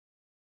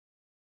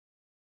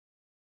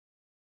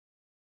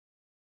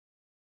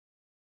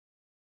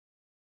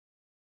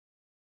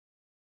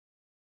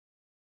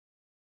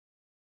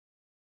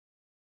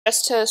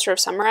just to sort of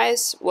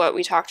summarize what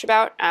we talked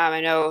about, I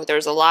know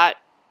there's a lot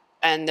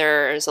and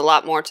there's a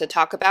lot more to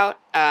talk about.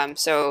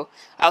 So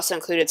I also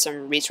included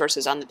some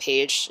resources on the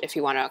page if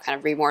you want to kind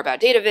of read more about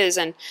DataViz,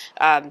 and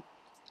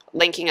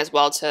linking as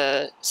well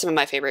to some of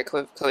my favorite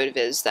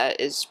COVID-Viz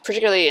that is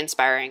particularly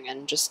inspiring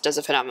and just does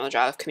a phenomenal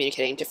job of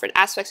communicating different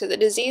aspects of the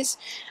disease.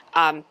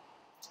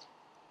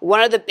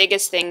 One of the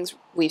biggest things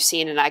we've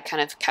seen, and I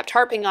kind of kept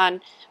harping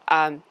on,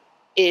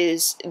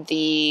 is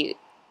the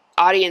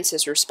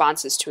audience's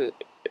responses to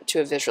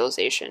a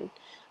visualization.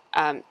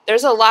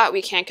 There's a lot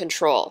we can't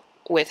control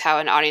with how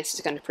an audience is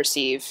going to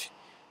perceive,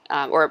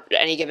 or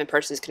any given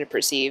person is going to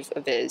perceive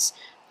a viz.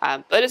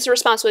 But it's the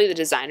responsibility of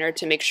the designer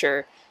to make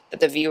sure that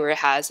the viewer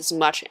has as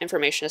much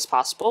information as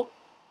possible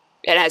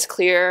and as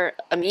clear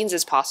a means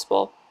as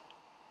possible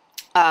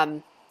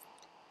to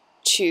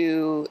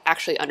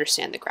actually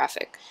understand the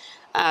graphic.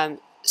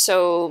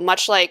 So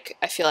much like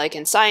I feel like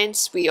in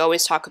science, we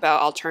always talk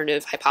about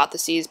alternative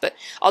hypotheses, but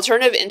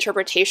alternative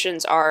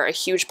interpretations are a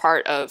huge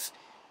part of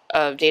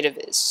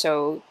DataViz.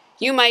 So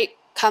you might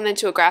come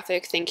into a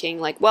graphic thinking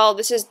like, well,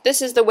 this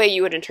is the way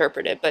you would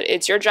interpret it, but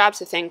it's your job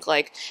to think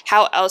like,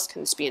 how else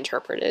can this be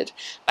interpreted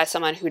by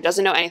someone who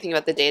doesn't know anything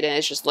about the data and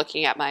is just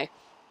looking at my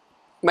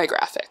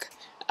graphic.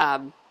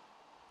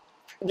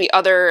 The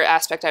other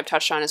aspect I've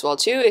touched on as well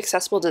too,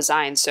 accessible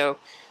design. So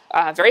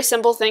very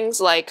simple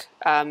things like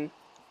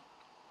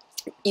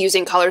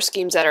using color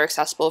schemes that are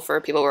accessible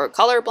for people who are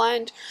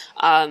colorblind,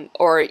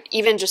 or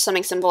even just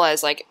something simple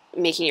as like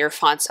making your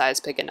font size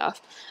big enough,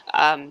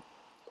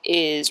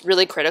 is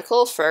really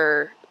critical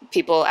for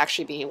people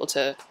actually being able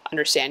to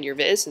understand your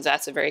viz. And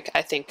that's a very,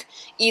 I think,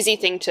 easy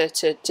thing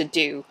to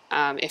do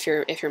if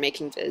you're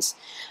making viz.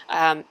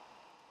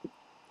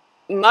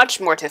 Much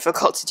more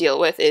difficult to deal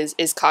with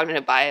is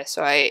cognitive bias.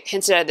 So I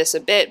hinted at this a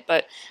bit,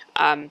 but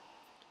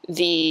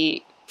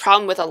the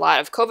problem with a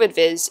lot of COVID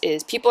viz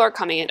is people are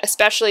coming in,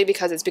 especially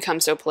because it's become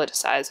so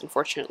politicized,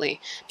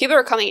 unfortunately, people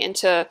are coming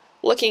into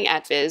looking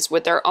at viz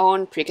with their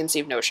own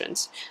preconceived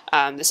notions.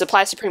 This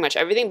applies to pretty much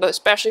everything, but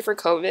especially for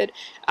COVID,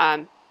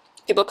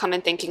 people come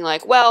in thinking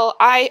like, well,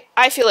 I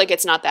feel like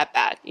it's not that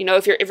bad. You know,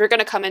 if you're going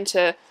to come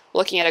into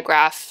looking at a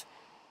graph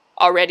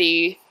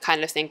already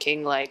kind of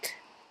thinking like,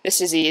 this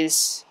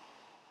disease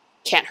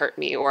can't hurt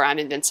me, or I'm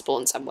invincible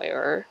in some way,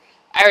 or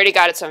I already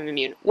got it, so I'm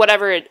immune.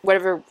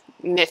 Whatever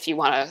myth you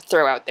want to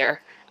throw out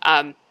there,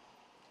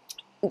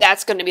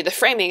 that's going to be the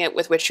framing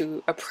with which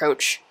you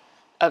approach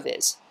a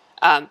viz.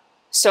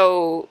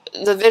 So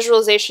the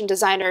visualization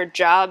designer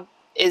job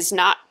is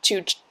not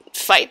to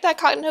fight that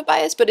cognitive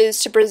bias, but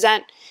is to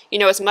present, you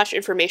know, as much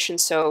information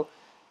so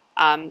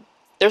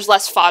there's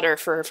less fodder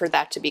for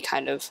that to be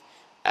kind of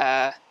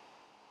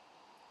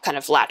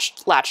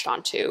latched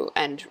onto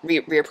and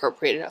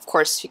reappropriated. Of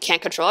course, you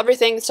can't control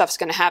everything. Stuff's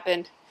going to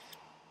happen.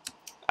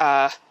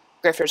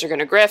 Grifters are going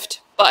to grift,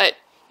 but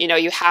you know,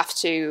 you have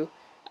to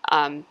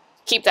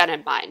keep that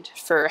in mind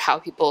for how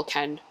people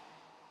can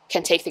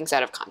take things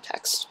out of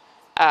context.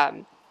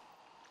 And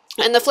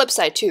the flip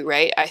side too,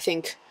 right? I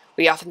think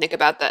we often think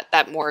about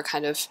that more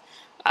kind of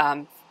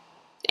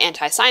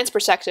anti-science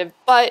perspective,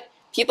 but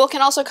people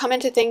can also come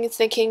into things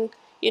thinking,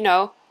 you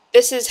know,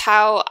 this is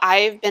how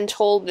I've been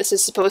told this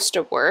is supposed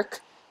to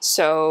work,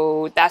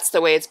 so that's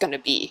the way it's going to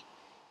be.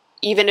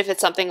 Even if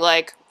it's something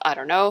like, I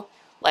don't know,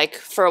 like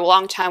for a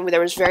long time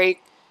there was very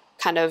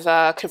kind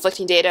of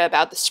conflicting data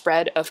about the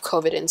spread of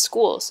COVID in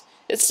schools.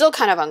 It's still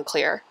kind of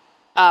unclear.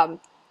 And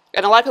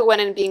a lot of people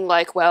went in being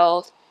like,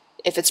 well,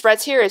 if it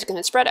spreads here, it's going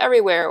to spread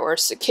everywhere, or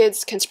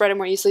kids can spread it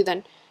more easily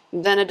than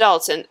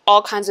adults, and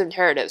all kinds of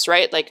narratives,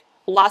 right? Like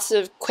lots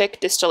of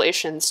quick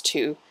distillations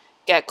to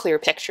get clear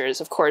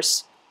pictures. Of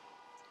course,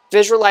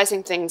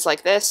 visualizing things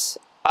like this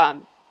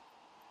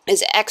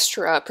is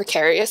extra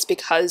precarious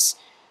because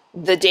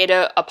the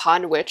data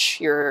upon which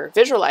you're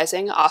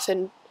visualizing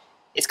often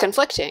is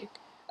conflicting.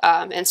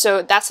 And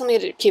so that's something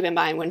to keep in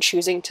mind when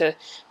choosing to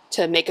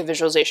make a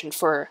visualization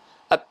for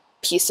a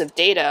piece of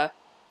data.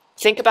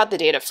 Think about the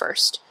data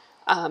first.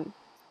 And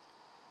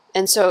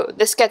so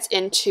this gets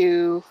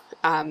into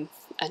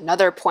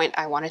another point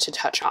I wanted to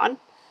touch on.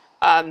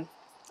 I'm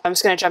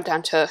just going to jump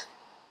down to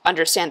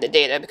understand the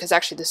data, because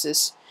actually this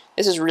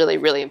is really,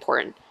 really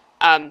important.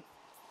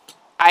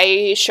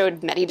 I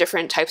showed many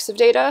different types of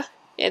data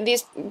in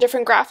these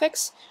different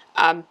graphics.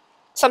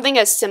 Something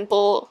as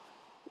simple,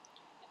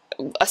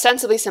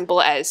 ostensibly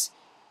simple as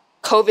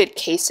COVID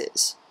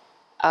cases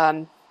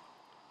can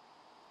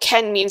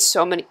mean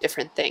so many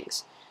different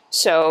things.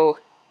 So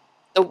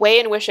the way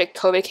in which a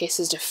COVID case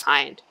is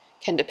defined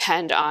can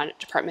depend on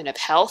Department of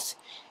Health.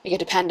 It can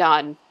depend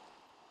on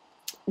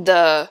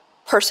the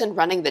person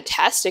running the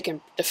test. It can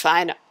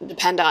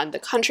depend on the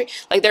country.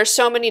 Like there's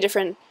so many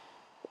different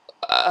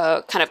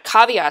kind of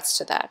caveats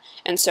to that.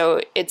 And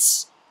so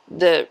it's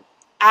the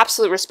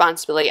absolute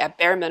responsibility at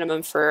bare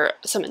minimum for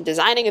someone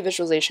designing a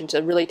visualization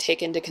to really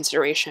take into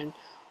consideration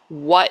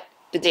what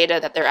the data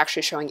that they're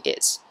actually showing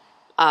is.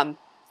 And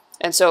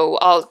so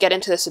I'll get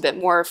into this a bit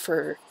more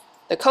for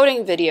the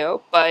coding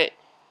video, but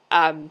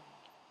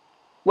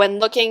when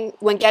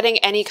getting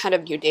any kind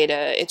of new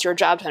data, it's your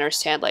job to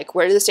understand, like,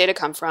 where did this data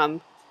come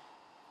from,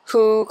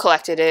 who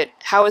collected it,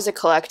 how is it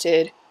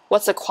collected,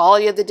 what's the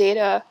quality of the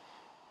data,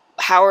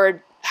 how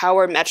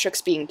are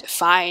metrics being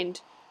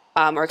defined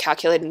or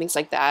calculated, and things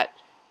like that.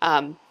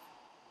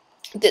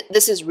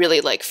 This is really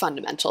like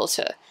fundamental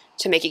to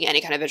making any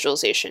kind of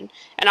visualization.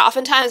 And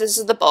oftentimes this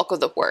is the bulk of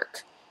the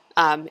work.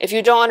 If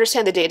you don't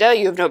understand the data,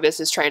 you have no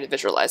business trying to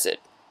visualize it,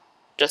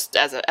 just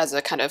as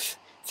a kind of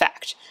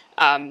fact.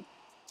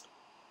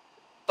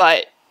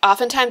 But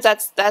oftentimes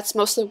that's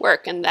most of the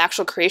work, and the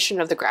actual creation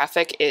of the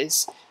graphic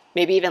is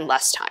maybe even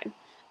less time.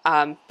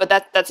 But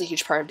that's a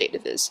huge part of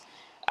DataViz.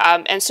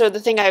 And so the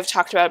thing I've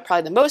talked about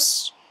probably the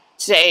most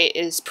today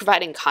is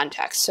providing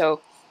context.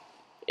 So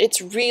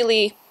it's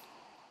really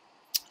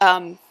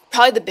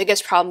probably the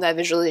biggest problem that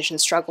visualizations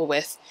struggle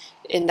with,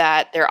 in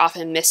that they're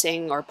often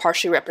missing or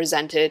partially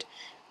represented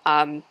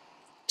to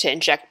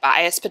inject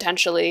bias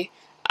potentially,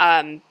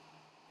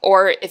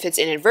 or if it's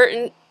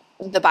inadvertent,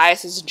 the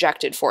bias is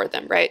injected for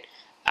them, right?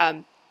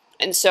 And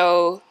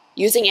so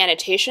using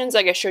annotations,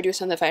 like I showed you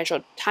some of the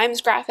Financial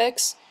Times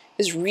graphics,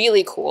 is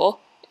really cool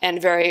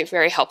and very,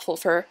 very helpful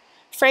for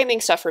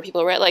framing stuff for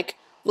people, right? Like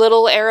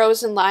little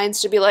arrows and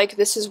lines to be like,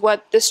 this is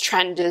what this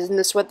trend is, and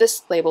this is what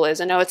this label is.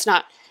 I know it's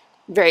not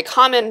very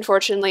common,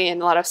 unfortunately,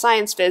 in a lot of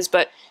science viz,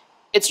 but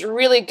it's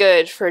really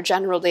good for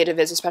general data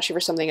viz, especially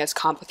for something as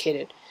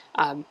complicated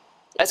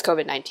as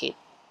COVID-19.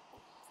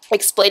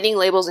 Explaining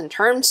labels in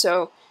terms,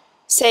 so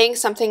saying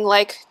something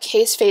like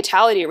case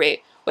fatality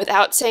rate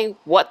without saying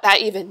what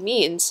that even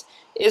means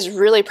is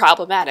really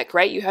problematic,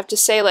 right? You have to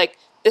say, like,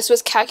 this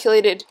was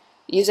calculated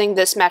using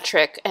this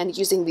metric and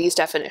using these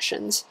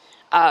definitions.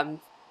 And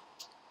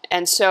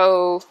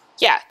so,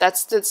 yeah,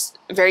 that's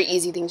a very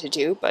easy thing to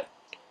do, but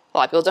a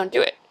lot of people don't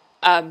do it.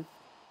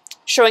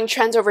 Showing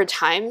trends over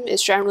time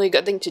is generally a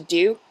good thing to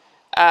do.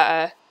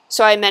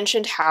 So I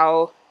mentioned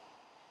how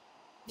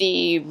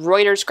the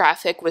Reuters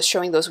graphic was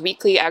showing those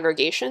weekly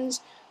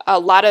aggregations. A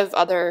lot of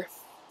other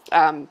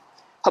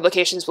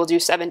publications will do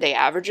 7-day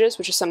averages,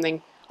 which is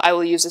something I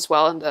will use as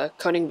well in the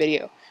coding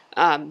video,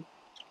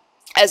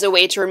 as a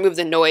way to remove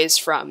the noise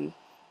from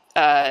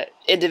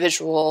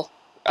individual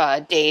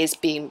days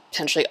being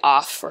potentially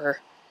off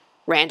or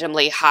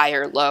randomly high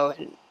or low.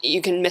 And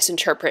you can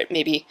misinterpret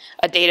maybe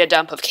a data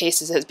dump of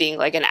cases as being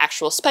like an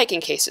actual spike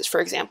in cases, for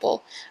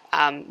example,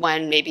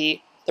 when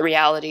maybe the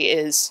reality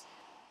is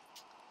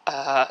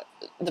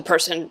the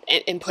person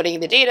inputting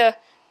the data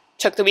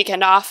took the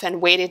weekend off and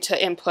waited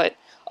to input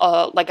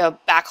like a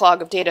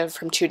backlog of data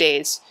from 2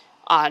 days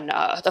on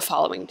the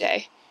following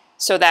day.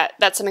 So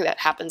that's something that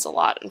happens a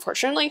lot,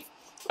 unfortunately,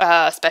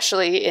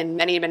 especially in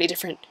many, many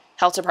different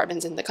health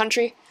departments in the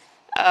country.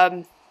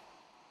 But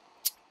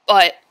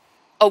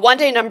a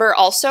one-day number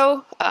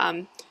also,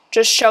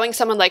 just showing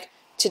someone like,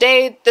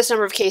 today this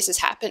number of cases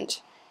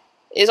happened,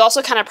 is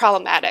also kind of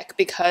problematic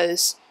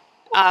because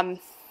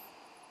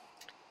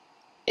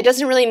it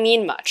doesn't really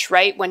mean much,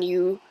 right? When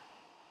you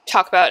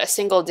talk about a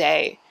single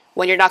day,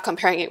 when you're not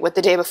comparing it with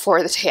the day before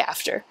or the day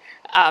after.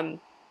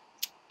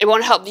 It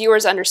won't help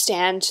viewers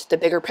understand the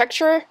bigger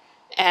picture,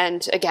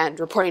 and again,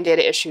 reporting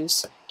data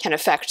issues can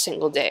affect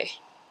single day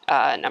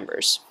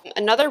numbers.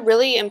 Another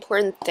really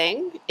important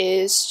thing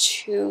is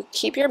to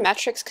keep your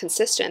metrics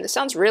consistent. This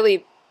sounds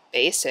really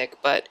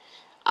basic, but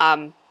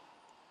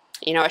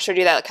you know, I showed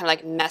you that kind of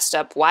like messed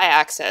up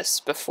y-axis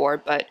before,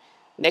 but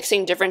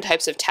mixing different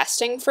types of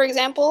testing, for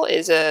example,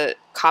 is a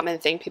common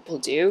thing people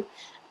do.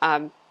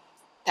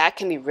 That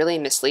can be really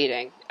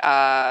misleading.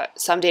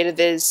 Some data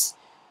viz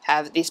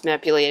have these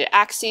manipulated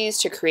axes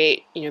to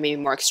create, you know, maybe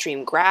more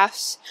extreme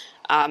graphs.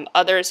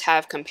 Others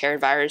have compared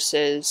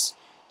viruses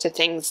to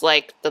things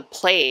like the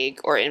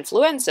plague or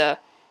influenza,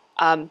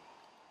 but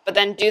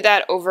then do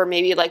that over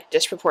maybe like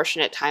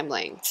disproportionate time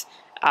lengths.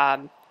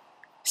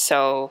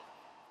 So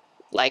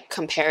like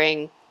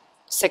comparing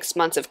 6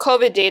 months of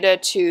COVID data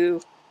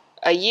to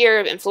a year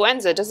of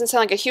influenza doesn't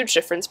sound like a huge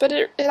difference, but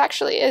it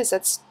actually is.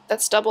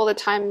 That's double the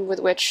time with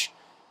which,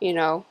 you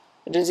know,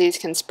 a disease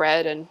can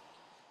spread and,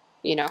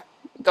 you know,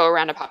 go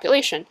around a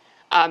population.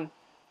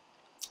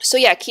 So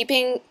yeah,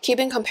 keeping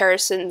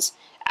comparisons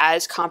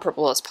as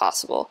comparable as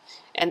possible.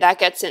 And that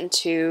gets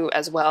into,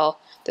 as well,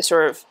 the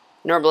sort of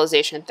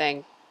normalization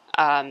thing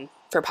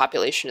for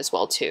population as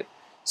well, too.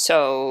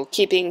 So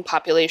keeping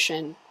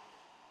population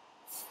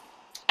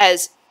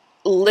as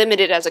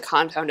limited as a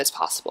confound as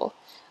possible.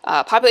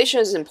 Population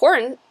is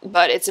important,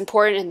 but it's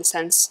important in the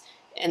sense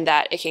in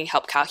that it can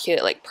help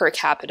calculate like per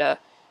capita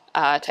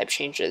type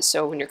changes.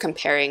 So when you're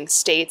comparing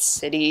states,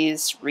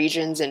 cities,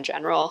 regions in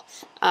general,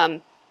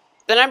 the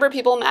number of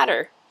people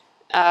matter.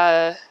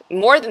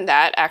 More than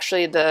that,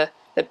 actually, the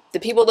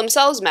people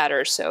themselves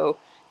matter. So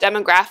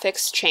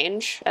demographics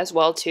change as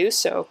well too.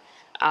 So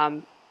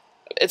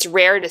it's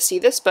rare to see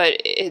this, but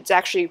it's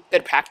actually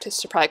good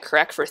practice to probably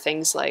correct for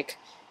things like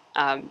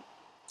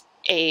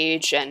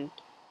age and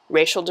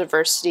racial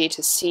diversity,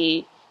 to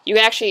see, you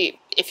can actually,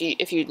 if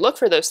you look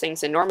for those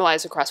things and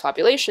normalize across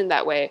population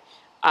that way,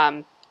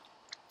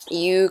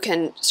 you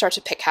can start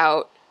to pick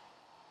out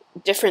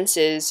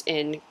differences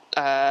in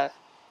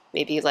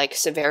maybe like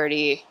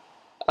severity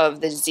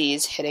of the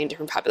disease hitting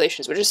different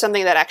populations, which is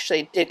something that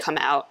actually did come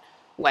out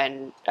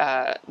when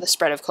the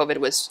spread of COVID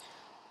was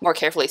more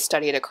carefully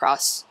studied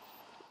across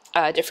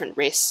different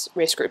race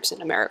groups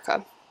in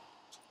America.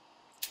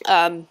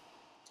 And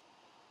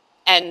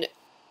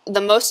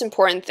the most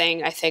important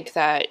thing I think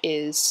that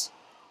is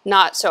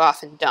not so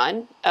often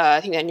done,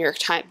 I think the New York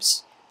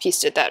Times piece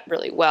did that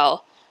really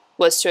well,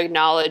 was to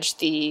acknowledge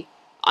the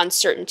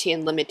uncertainty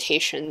and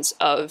limitations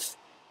of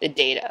the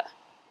data.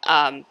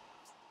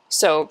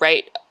 So,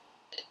 right,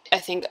 I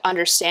think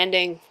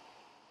understanding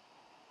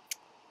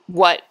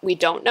what we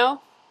don't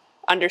know,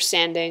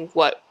 understanding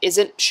what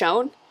isn't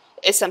shown,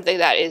 is something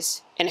that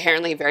is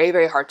inherently very,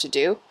 very hard to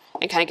do,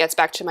 and kind of gets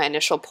back to my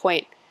initial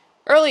point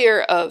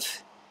earlier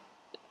of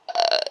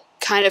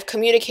kind of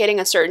communicating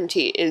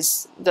uncertainty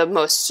is the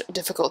most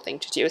difficult thing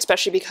to do,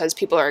 especially because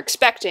people are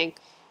expecting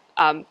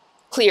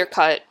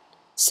clear-cut,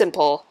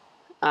 simple,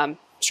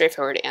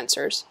 straightforward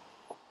answers.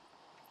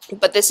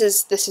 But this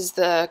is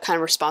the kind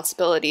of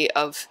responsibility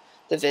of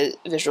the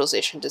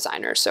visualization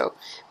designer. So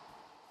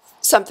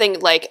something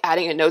like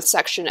adding a notes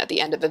section at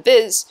the end of a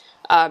viz,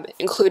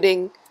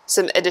 including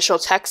some additional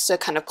text to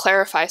kind of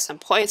clarify some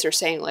points, or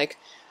saying like,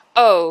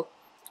 oh,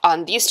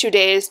 on these 2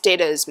 days,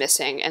 data is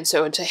missing, and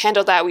so to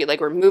handle that, we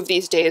like remove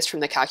these days from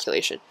the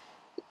calculation.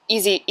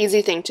 Easy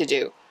thing to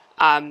do.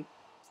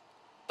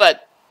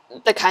 But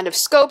the kind of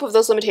scope of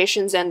those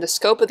limitations and the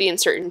scope of the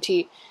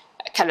uncertainty,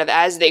 kind of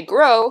as they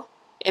grow,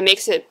 it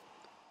makes it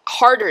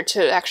harder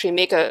to actually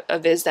make a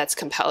viz that's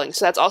compelling.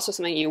 So that's also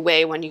something you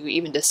weigh when you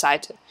even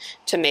decide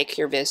to make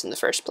your viz in the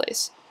first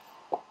place.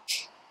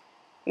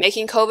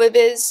 Making COVID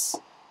viz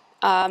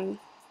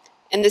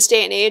in this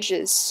day and age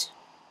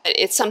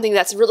it's something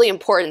that's really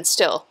important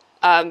still.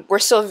 We're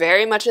still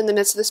very much in the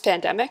midst of this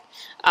pandemic.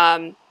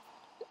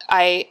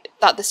 I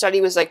thought the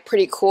study was like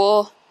pretty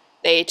cool.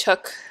 They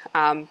took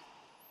a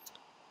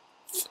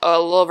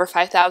little over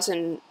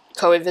 5,000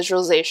 COVID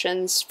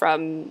visualizations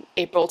from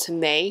April to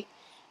May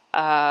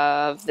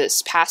of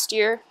this past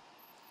year,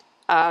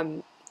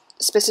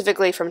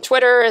 specifically from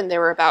Twitter, and they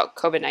were about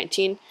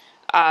COVID-19,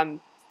 and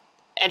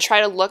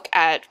try to look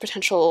at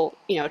potential,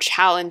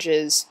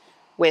 challenges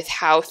with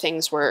how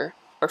things were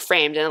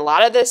framed. And a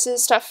lot of this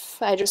is stuff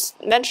I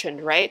just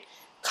mentioned, right?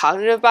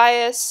 Cognitive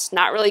bias,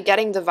 not really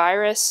getting the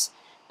virus.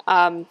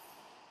 Yeah,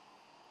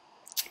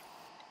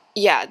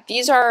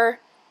 these are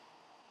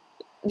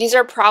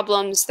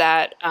problems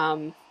that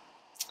I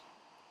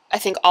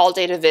think all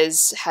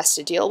DataViz has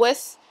to deal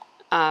with.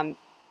 And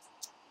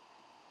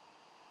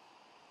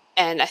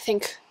I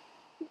think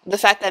the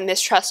fact that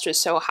mistrust was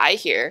so high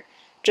here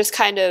just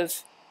kind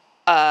of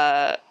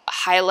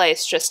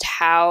highlights just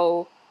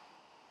how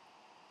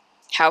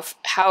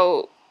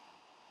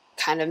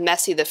kind of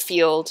messy the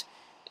field,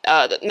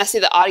 messy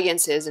the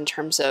audience is in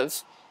terms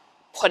of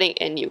putting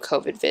in new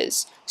COVID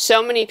viz.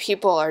 So many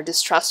people are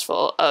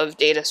distrustful of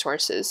data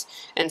sources,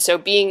 and so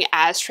being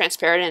as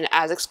transparent and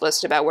as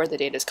explicit about where the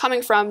data is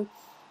coming from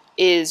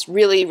is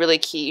really, really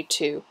key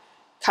to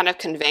kind of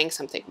conveying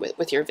something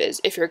with your viz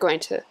if you're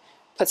going to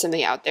put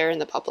something out there in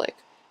the public.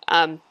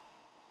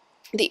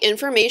 The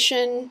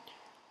information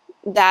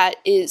that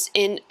is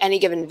in any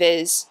given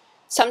viz,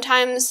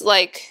 sometimes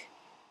like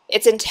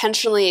it's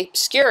intentionally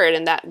obscured,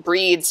 and that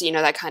breeds,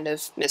 that kind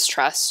of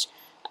mistrust.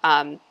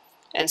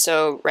 And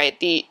so, right,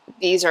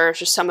 these are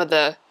just some of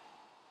the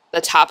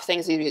top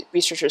things the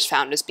researchers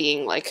found as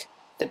being like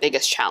the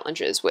biggest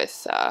challenges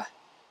with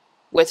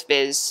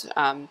viz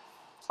on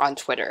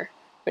Twitter,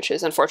 which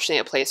is unfortunately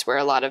a place where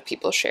a lot of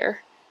people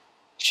share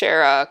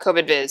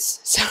COVID viz.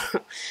 So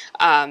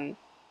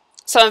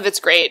some of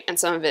it's great and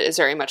some of it is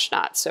very much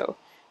not. So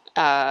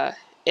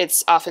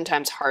it's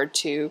oftentimes hard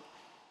to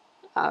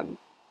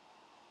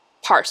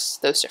parse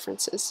those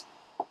differences.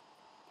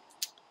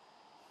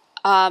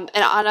 And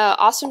on an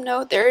awesome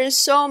note, there is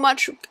so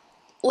much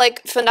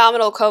like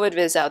phenomenal COVID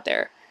viz out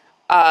there,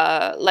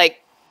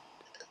 like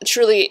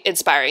truly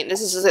inspiring.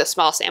 This is just a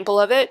small sample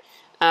of it,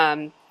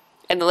 and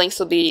the links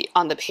will be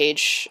on the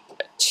page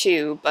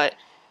too. But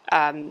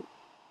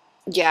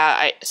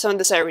yeah, some of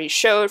this I already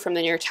showed from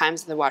the New York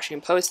Times and the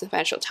Washington Post and the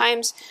Financial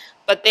Times.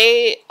 But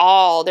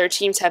their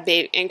teams have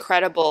made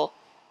incredible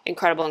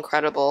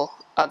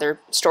other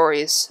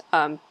stories,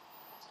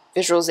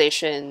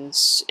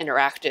 visualizations,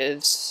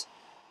 interactives.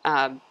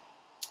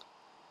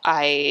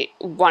 I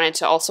wanted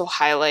to also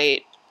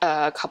highlight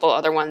a couple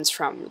other ones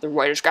from the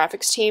Reuters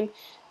graphics team.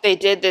 They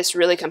did this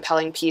really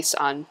compelling piece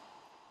on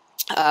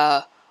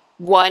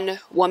one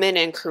woman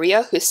in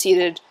Korea who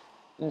seeded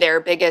their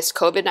biggest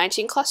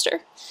COVID-19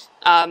 cluster.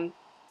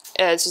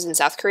 This is in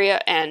South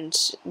Korea, and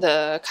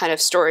the kind of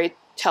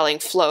storytelling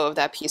flow of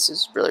that piece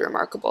is really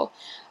remarkable.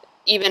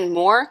 Even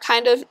more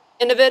kind of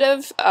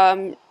innovative,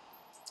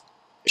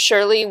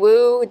 Shirley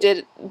Wu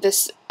did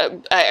this.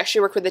 I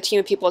actually worked with a team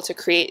of people to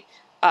create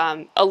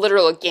a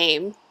literal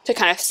game to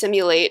kind of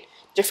simulate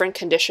different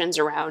conditions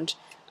around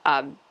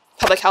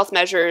public health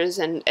measures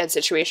and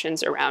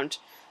situations around,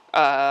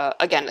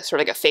 again,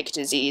 sort of like a fake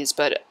disease,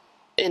 but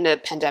in a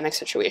pandemic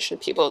situation,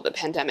 people of the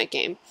pandemic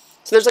game.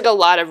 So there's like a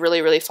lot of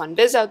really, really fun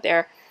viz out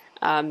there.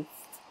 And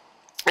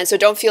so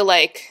don't feel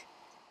like,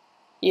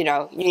 you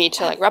know, you need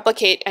to like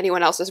replicate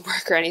anyone else's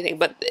work or anything,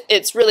 but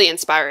it's really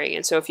inspiring.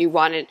 And so if you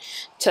wanted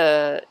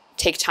to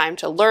take time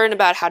to learn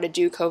about how to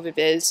do COVID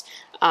viz,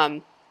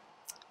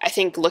 I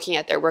think looking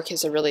at their work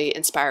is a really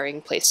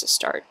inspiring place to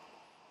start.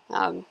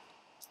 And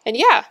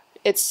yeah,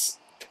 it's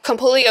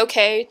completely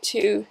okay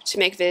to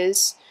make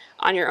viz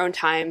on your own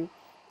time,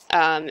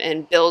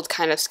 and build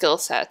kind of skill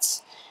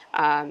sets,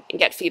 and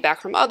get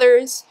feedback from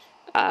others,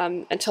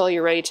 until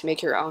you're ready to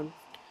make your own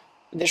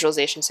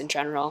visualizations in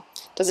general.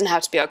 It doesn't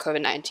have to be about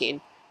COVID-19,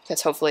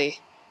 because hopefully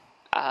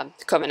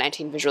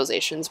COVID-19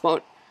 visualizations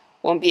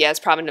won't be as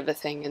prominent of a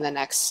thing in the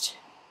next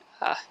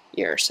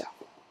year or so.